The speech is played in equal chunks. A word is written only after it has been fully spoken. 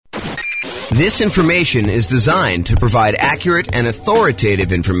This information is designed to provide accurate and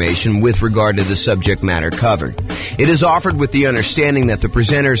authoritative information with regard to the subject matter covered. It is offered with the understanding that the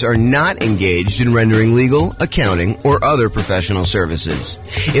presenters are not engaged in rendering legal, accounting, or other professional services.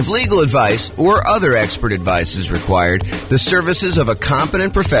 If legal advice or other expert advice is required, the services of a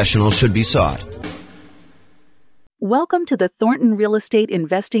competent professional should be sought. Welcome to the Thornton Real Estate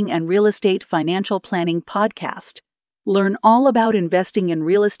Investing and Real Estate Financial Planning Podcast. Learn all about investing in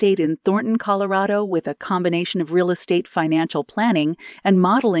real estate in Thornton, Colorado with a combination of real estate financial planning and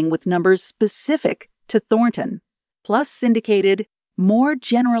modeling with numbers specific to Thornton, plus syndicated, more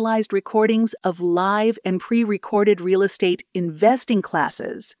generalized recordings of live and pre-recorded real estate investing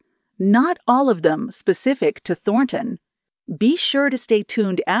classes, not all of them specific to Thornton. Be sure to stay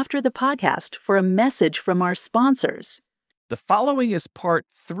tuned after the podcast for a message from our sponsors. The following is part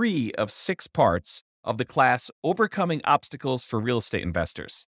 3 of 6 parts of the class Overcoming Obstacles for Real Estate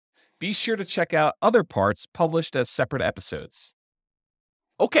Investors. Be sure to check out other parts published as separate episodes.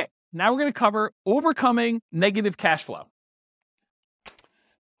 Okay, now we're going to cover overcoming negative cash flow.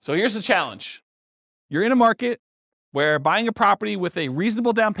 So here's the challenge. You're in a market where buying a property with a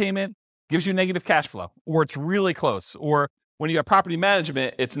reasonable down payment gives you negative cash flow, or it's really close, or when you have property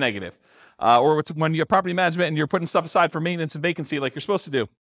management, it's negative. Or when you have property management and you're putting stuff aside for maintenance and vacancy like you're supposed to do,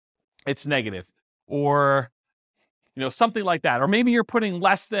 it's negative. Or, something like that. Or maybe you're putting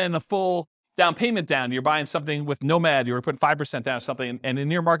less than a full down payment down. You're buying something with Nomad. You're putting 5% down or something. And in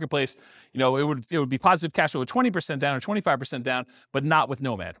your marketplace, it would be positive cash flow with 20% down or 25% down, but not with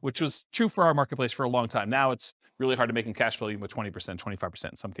Nomad, which was true for our marketplace for a long time. Now it's really hard to make cash flow even with 20%, 25%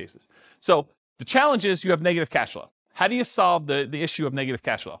 in some cases. So the challenge is you have negative cash flow. How do you solve the issue of negative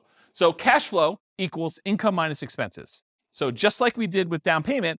cash flow? So cash flow equals income minus expenses. So just like we did with down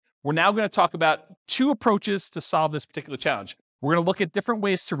payment, we're now going to talk about 2 approaches to solve this particular challenge. We're going to look at different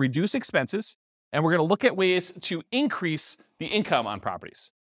ways to reduce expenses, and we're going to look at ways to increase the income on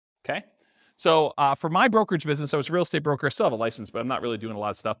properties. Okay? So for my brokerage business, I was a real estate broker. I still have a license, but I'm not really doing a lot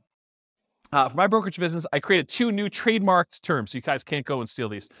of stuff. For my brokerage business, I created 2 new trademarked terms. You guys can't go and steal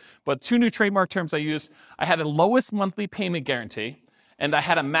these. But 2 new trademark terms I used. I had a lowest monthly payment guarantee, and I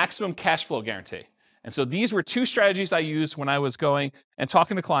had a maximum cash flow guarantee. And so these were 2 strategies I used when I was going and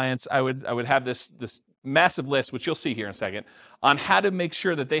talking to clients. I would have this massive list, which you'll see here in a second, on how to make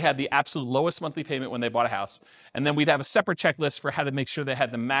sure that they had the absolute lowest monthly payment when they bought a house. And then we'd have a separate checklist for how to make sure they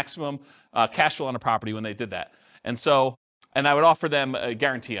had the maximum cash flow on a property when they did that. And I would offer them a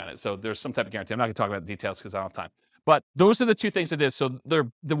guarantee on it. So there's some type of guarantee. I'm not going to talk about the details because I don't have time. But those are the 2 things I did. So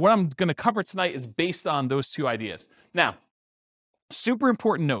what I'm going to cover tonight is based on those 2 ideas. Now, super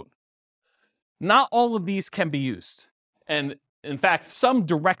important note. Not all of these can be used. And in fact, some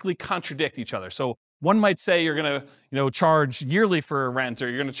directly contradict each other. So one might say you're going to, charge yearly for a rent, or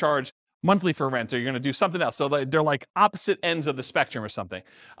you're going to charge monthly for rent, or you're going to do something else. So they're like opposite ends of the spectrum or something.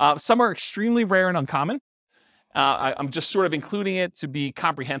 Some are extremely rare and uncommon. I'm just sort of including it to be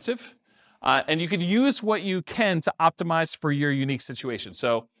comprehensive. And you can use what you can to optimize for your unique situation.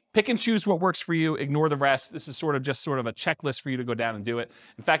 So pick and choose what works for you, ignore the rest. This is sort of a checklist for you to go down and do it.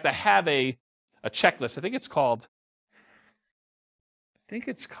 In fact, I have a checklist. I think it's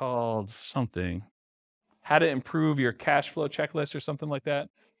called something. How to improve your cash flow checklist or something like that.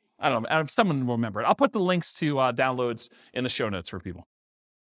 I don't know. Someone will remember it. I'll put the links to downloads in the show notes for people.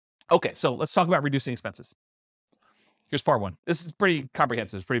 Okay, so let's talk about reducing expenses. Here's part 1. This is pretty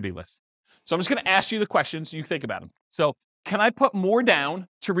comprehensive. It's a pretty big list. So I'm just going to ask you the questions and you think about them. So can I put more down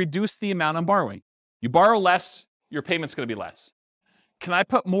to reduce the amount I'm borrowing? You borrow less, your payment's going to be less. Can I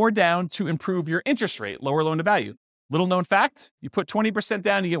put more down to improve your interest rate, lower loan to value? Little known fact, you put 20%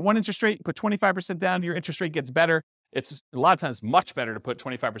 down, you get one interest rate, you put 25% down, your interest rate gets better. It's a lot of times much better to put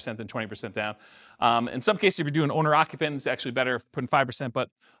 25% than 20% down. In some cases, if you're doing owner-occupant, it's actually better putting 5%, but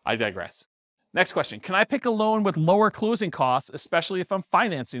I digress. Next question, can I pick a loan with lower closing costs, especially if I'm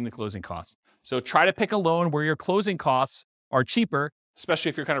financing the closing costs? So try to pick a loan where your closing costs are cheaper, especially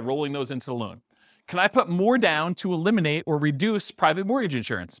if you're kind of rolling those into the loan. Can I put more down to eliminate or reduce private mortgage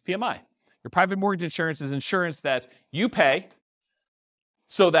insurance, PMI? Your private mortgage insurance is insurance that you pay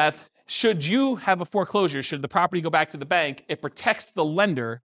so that should you have a foreclosure, should the property go back to the bank, it protects the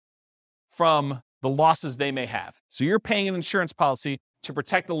lender from the losses they may have. So you're paying an insurance policy to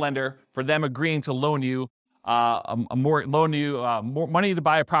protect the lender for them agreeing to loan you more money to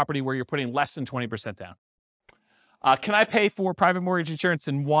buy a property where you're putting less than 20% down. Can I pay for private mortgage insurance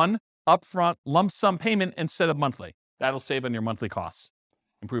in one upfront lump sum payment instead of monthly? That'll save on your monthly costs,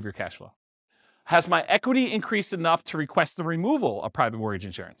 improve your cash flow. Has my equity increased enough to request the removal of private mortgage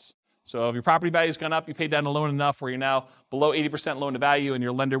insurance? So if your property value's gone up, you paid down the loan enough where you're now below 80% loan to value, and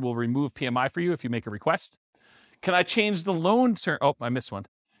your lender will remove PMI for you if you make a request. Can I change the loan term? Oh, I missed one.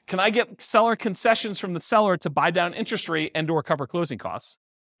 Can I get seller concessions from the seller to buy down interest rate and or cover closing costs?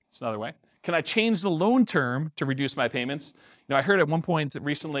 That's another way. Can I change the loan term to reduce my payments? I heard at one point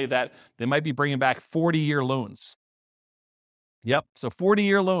recently that they might be bringing back 40-year loans. Yep, so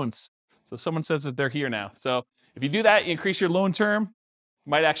 40-year loans. So someone says that they're here now. So if you do that, you increase your loan term, you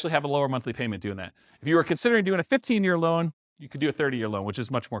might actually have a lower monthly payment doing that. If you were considering doing a 15-year loan, you could do a 30-year loan, which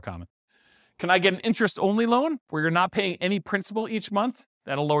is much more common. Can I get an interest-only loan where you're not paying any principal each month?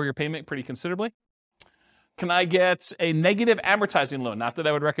 That'll lower your payment pretty considerably. Can I get a negative amortizing loan? Not that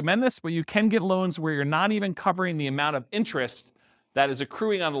I would recommend this, but you can get loans where you're not even covering the amount of interest that is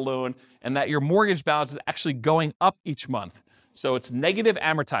accruing on the loan and that your mortgage balance is actually going up each month. So it's negative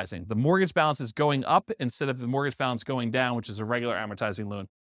amortizing. The mortgage balance is going up instead of the mortgage balance going down, which is a regular amortizing loan.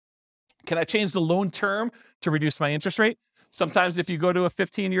 Can I change the loan term to reduce my interest rate? Sometimes if you go to a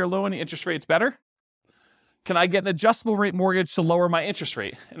 15-year loan, the interest rate's better. Can I get an adjustable rate mortgage to lower my interest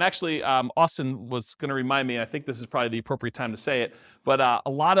rate? And actually, Austin was going to remind me, and I think this is probably the appropriate time to say it, but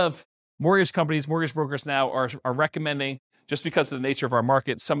a lot of mortgage companies, mortgage brokers now are recommending, just because of the nature of our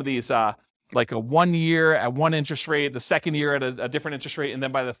market, some of these like a 1 year at one interest rate, the second year at a different interest rate, and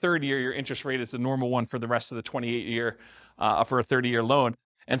then by the third year, your interest rate is the normal one for the rest of the 28-year for a 30-year loan.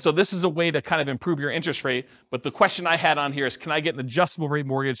 And so this is a way to kind of improve your interest rate. But the question I had on here is, can I get an adjustable rate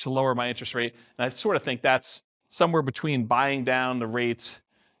mortgage to lower my interest rate? And I sort of think that's somewhere between buying down the rate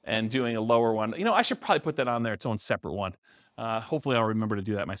and doing a lower one. I should probably put that on there, its own separate one. Hopefully I'll remember to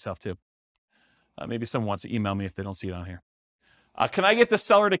do that myself too. Maybe someone wants to email me if they don't see it on here. Can I get the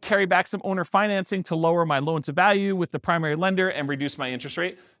seller to carry back some owner financing to lower my loan to value with the primary lender and reduce my interest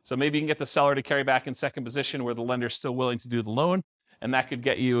rate? So maybe you can get the seller to carry back in second position where the lender is still willing to do the loan, and that could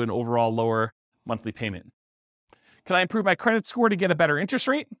get you an overall lower monthly payment. Can I improve my credit score to get a better interest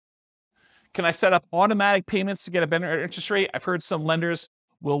rate? Can I set up automatic payments to get a better interest rate? I've heard some lenders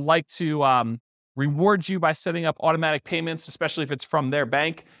will like to reward you by setting up automatic payments, especially if it's from their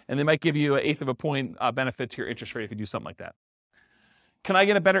bank, and they might give you an 1/8 of a point benefit to your interest rate if you do something like that. Can I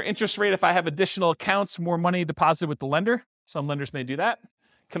get a better interest rate if I have additional accounts, more money deposited with the lender? Some lenders may do that.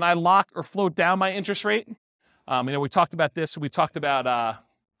 Can I lock or float down my interest rate? We talked about this. We talked about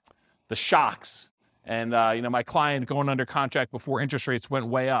the shocks and, my client going under contract before interest rates went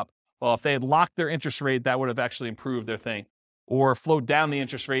way up. Well, if they had locked their interest rate, that would have actually improved their thing. Or float down the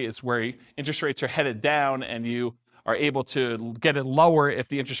interest rate is where interest rates are headed down and you are able to get it lower if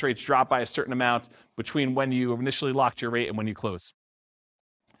the interest rates drop by a certain amount between when you initially locked your rate and when you close.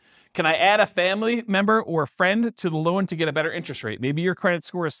 Can I add a family member or a friend to the loan to get a better interest rate? Maybe your credit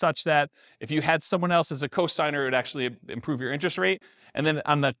score is such that if you had someone else as a co-signer, it would actually improve your interest rate. And then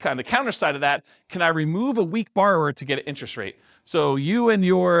on the counter side of that, can I remove a weak borrower to get an interest rate? So you and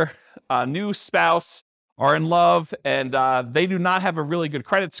your new spouse are in love and they do not have a really good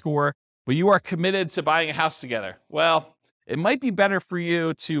credit score, but you are committed to buying a house together. Well, it might be better for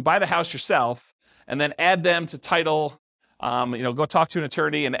you to buy the house yourself and then add them to title. Go talk to an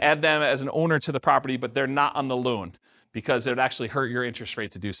attorney and add them as an owner to the property, but they're not on the loan because it would actually hurt your interest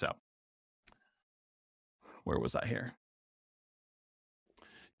rate to do so. Where was I here?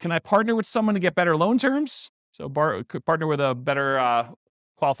 Can I partner with someone to get better loan terms? So could partner with a better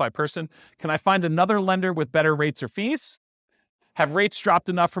qualified person. Can I find another lender with better rates or fees? Have rates dropped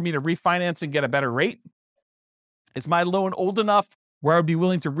enough for me to refinance and get a better rate? Is my loan old enough where I would be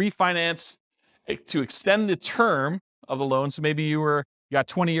willing to refinance to extend the term of the loan? So maybe you got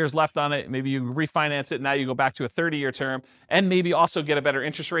 20 years left on it. Maybe you refinance it. Now you go back to a 30-year term and maybe also get a better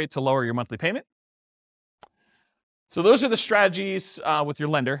interest rate to lower your monthly payment. So those are the strategies with your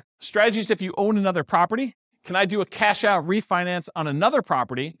lender. Strategies if you own another property. Can I do a cash out refinance on another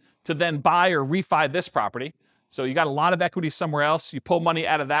property to then buy or refi this property? So you got a lot of equity somewhere else. You pull money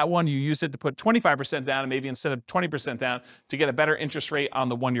out of that one. You use it to put 25% down and maybe instead of 20% down to get a better interest rate on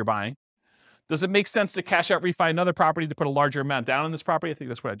the one you're buying. Does it make sense to cash out refi another property to put a larger amount down on this property? I think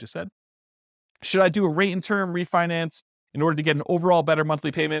that's what I just said. Should I do a rate and term refinance in order to get an overall better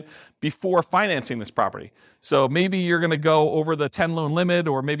monthly payment before financing this property? So maybe you're going to go over the 10 loan limit,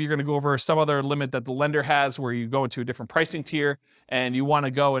 or maybe you're going to go over some other limit that the lender has where you go into a different pricing tier and you want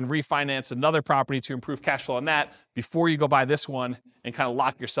to go and refinance another property to improve cash flow on that before you go buy this one and kind of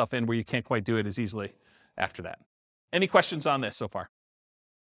lock yourself in where you can't quite do it as easily after that. Any questions on this so far?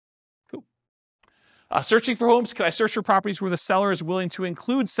 Searching for homes, can I search for properties where the seller is willing to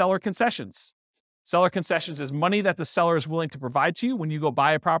include seller concessions? Seller concessions is money that the seller is willing to provide to you when you go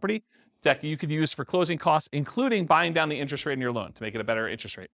buy a property that you can use for closing costs, including buying down the interest rate in your loan to make it a better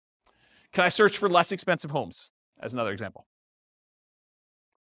interest rate. Can I search for less expensive homes, as another example?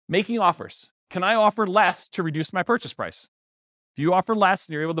 Making offers. Can I offer less to reduce my purchase price? If you offer less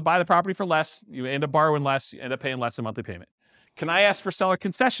and you're able to buy the property for less, you end up borrowing less, you end up paying less in monthly payment. Can I ask for seller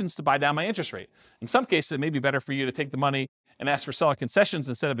concessions to buy down my interest rate? In some cases, it may be better for you to take the money and ask for seller concessions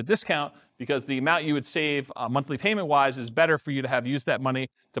instead of a discount, because the amount you would save monthly payment-wise is better for you to have used that money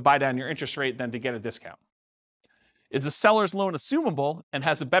to buy down your interest rate than to get a discount. Is the seller's loan assumable and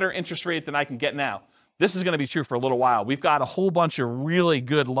has a better interest rate than I can get now? This is going to be true for a little while. We've got a whole bunch of really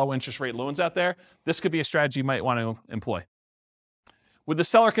good low interest rate loans out there. This could be a strategy you might want to employ. Would the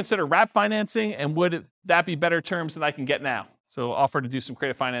seller consider wrap financing, and would that be better terms than I can get now? So offer to do some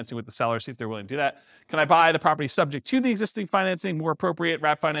creative financing with the seller, see if they're willing to do that. Can I buy the property subject to the existing financing, more appropriate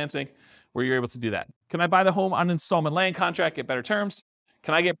wrap financing, where you're able to do that? Can I buy the home on installment land contract, get better terms?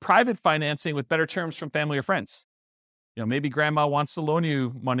 Can I get private financing with better terms from family or friends? Maybe grandma wants to loan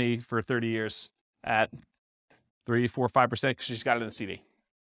you money for 30 years at 3, 4, 5% because she's got it in a CD.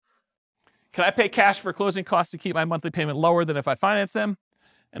 Can I pay cash for closing costs to keep my monthly payment lower than if I finance them?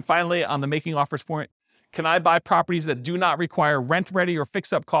 And finally, on the making offers point, can I buy properties that do not require rent-ready or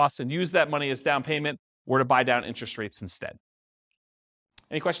fix-up costs and use that money as down payment, or to buy down interest rates instead?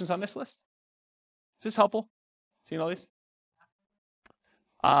 Any questions on this list? Is this helpful? Seeing all these?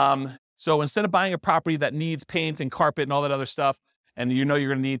 So instead of buying a property that needs paint and carpet and all that other stuff, and you're going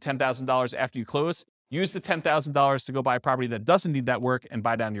to need $10,000 after you close, use the $10,000 to go buy a property that doesn't need that work and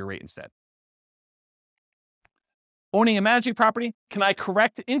buy down your rate instead. Owning and managing property, can I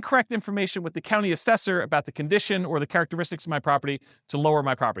correct incorrect information with the county assessor about the condition or the characteristics of my property to lower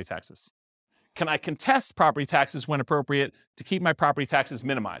my property taxes? Can I contest property taxes when appropriate to keep my property taxes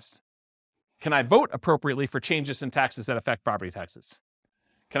minimized? Can I vote appropriately for changes in taxes that affect property taxes?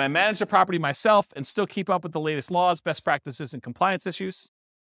 Can I manage the property myself and still keep up with the latest laws, best practices, and compliance issues?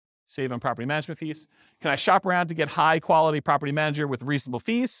 Save on property management fees. Can I shop around to get high-quality property manager with reasonable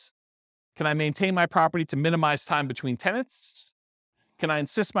fees? Can I maintain my property to minimize time between tenants? Can I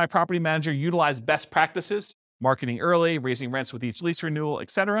insist my property manager utilize best practices, marketing early, raising rents with each lease renewal,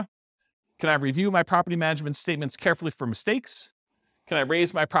 etc.? Can I review my property management statements carefully for mistakes? Can I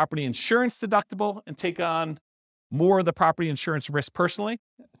raise my property insurance deductible and take on more of the property insurance risk personally?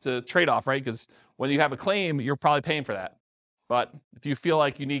 It's a trade-off, right? Because when you have a claim, you're probably paying for that. But if you feel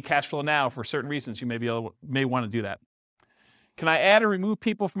like you need cash flow now for certain reasons, you may want to do that. Can I add or remove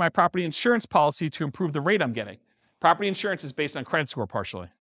people from my property insurance policy to improve the rate I'm getting? Property insurance is based on credit score partially.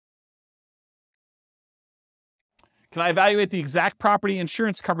 Can I evaluate the exact property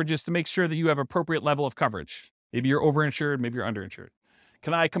insurance coverages to make sure that you have appropriate level of coverage? Maybe you're overinsured, maybe you're underinsured.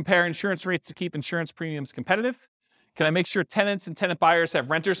 Can I compare insurance rates to keep insurance premiums competitive? Can I make sure tenants and tenant buyers have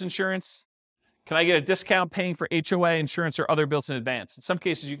renter's insurance? Can I get a discount paying for HOA insurance or other bills in advance? In some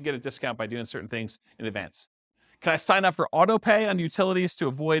cases, you can get a discount by doing certain things in advance. Can I sign up for auto pay on utilities to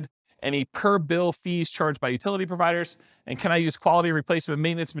avoid any per bill fees charged by utility providers? And can I use quality replacement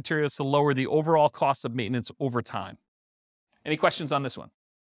maintenance materials to lower the overall cost of maintenance over time? Any questions on this one?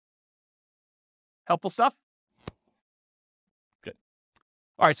 Helpful stuff? Good.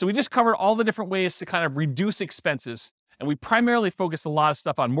 All right, so we just covered all the different ways to kind of reduce expenses. And we primarily focus a lot of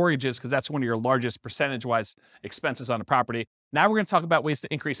stuff on mortgages because that's one of your largest percentage-wise expenses on a property. Now we're going to talk about ways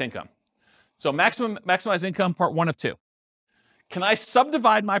to increase income. So maximize income, part 1 of 2. Can I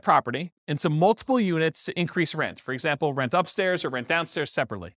subdivide my property into multiple units to increase rent? For example, rent upstairs or rent downstairs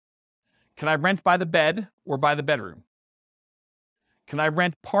separately. Can I rent by the bed or by the bedroom? Can I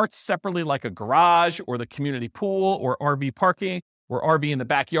rent parts separately like a garage or the community pool or RV parking or RV in the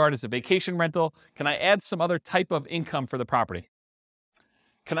backyard as a vacation rental? Can I add some other type of income for the property?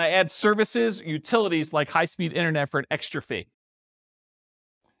 Can I add services, utilities like high-speed internet for an extra fee?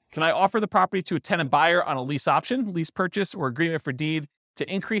 Can I offer the property to a tenant buyer on a lease option, lease purchase, or agreement for deed to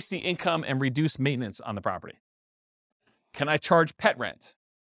increase the income and reduce maintenance on the property? Can I charge pet rent?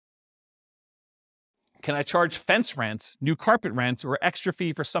 Can I charge fence rent, new carpet rent, or extra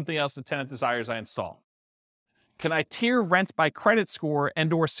fee for something else the tenant desires I install? Can I tier rent by credit score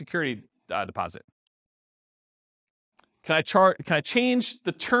and/or security deposit? Can I change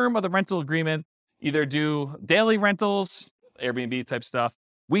the term of the rental agreement, either do daily rentals, Airbnb type stuff,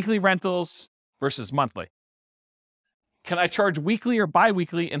 weekly rentals versus monthly? Can I charge weekly or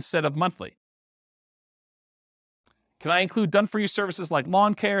biweekly instead of monthly? Can I include done-for-you services like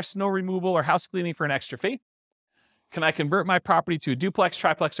lawn care, snow removal, or house cleaning for an extra fee? Can I convert my property to a duplex,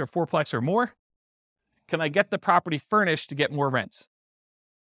 triplex, or fourplex or more? Can I get the property furnished to get more rent?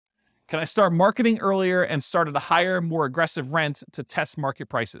 Can I start marketing earlier and start at a higher, more aggressive rent to test market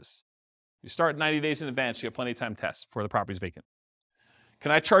prices? You start 90 days in advance, you have plenty of time to test before the property is vacant.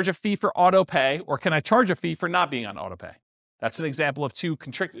 Can I charge a fee for auto pay, or can I charge a fee for not being on auto pay? That's an example of two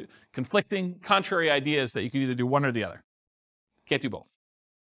conflicting, contrary ideas that you can either do one or the other. Can't do both.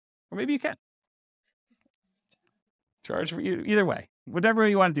 Or maybe you can. Charge for either way. Whatever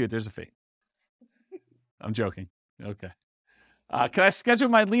you want to do, there's a fee. I'm joking. Okay. Can I schedule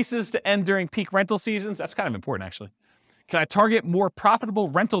my leases to end during peak rental seasons? That's kind of important, actually. Can I target more profitable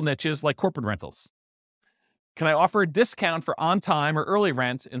rental niches like corporate rentals? Can I offer a discount for on-time or early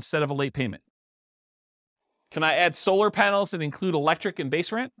rent instead of a late payment? Can I add solar panels and include electric and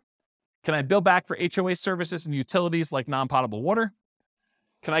base rent? Can I bill back for HOA services and utilities like non-potable water?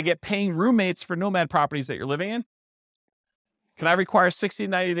 Can I get paying roommates for nomad properties that you're living in? Can I require 60 to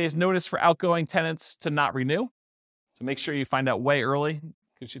 90 days notice for outgoing tenants to not renew? So make sure you find out way early.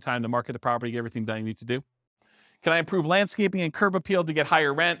 Gives you time to market the property, get everything done you need to do. Can I improve landscaping and curb appeal to get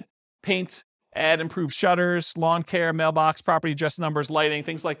higher rent? Paint, add improved shutters, lawn care, mailbox, property address numbers, lighting,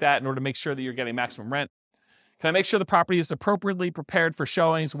 things like that in order to make sure that you're getting maximum rent. Can I make sure the property is appropriately prepared for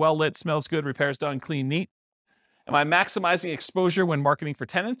showings, well lit, smells good, repairs done, clean, neat? Am I maximizing exposure when marketing for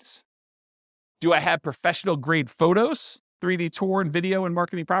tenants? Do I have professional grade photos, 3D tour and video and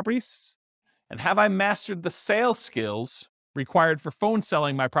marketing properties? And have I mastered the sales skills required for phone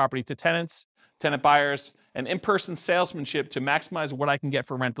selling my property to tenants, tenant buyers, and in-person salesmanship to maximize what I can get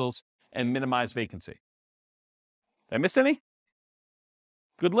for rentals and minimize vacancy? Did I miss any?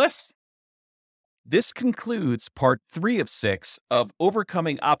 Good list? This concludes part 3 of 6 of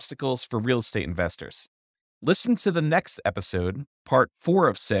Overcoming Obstacles for Real Estate Investors. Listen to the next episode, part 4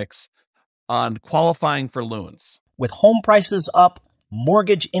 of 6, on qualifying for loans. With home prices up,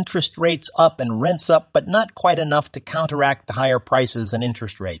 mortgage interest rates up, and rents up, but not quite enough to counteract the higher prices and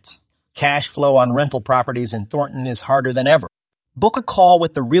interest rates. Cash flow on rental properties in Thornton is harder than ever. Book a call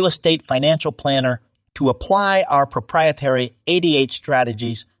with the Real Estate Financial Planner to apply our proprietary 88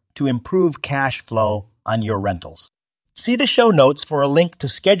 strategies to improve cash flow on your rentals. See the show notes for a link to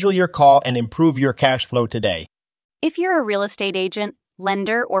schedule your call and improve your cash flow today. If you're a real estate agent,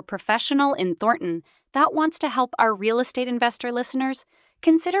 lender, or professional in Thornton that wants to help our real estate investor listeners,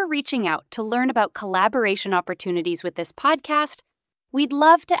 consider reaching out to learn about collaboration opportunities with this podcast. We'd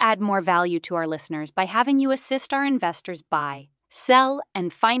love to add more value to our listeners by having you assist our investors buy, sell,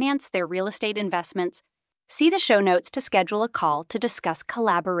 and finance their real estate investments. See the show notes to schedule a call to discuss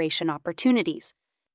collaboration opportunities.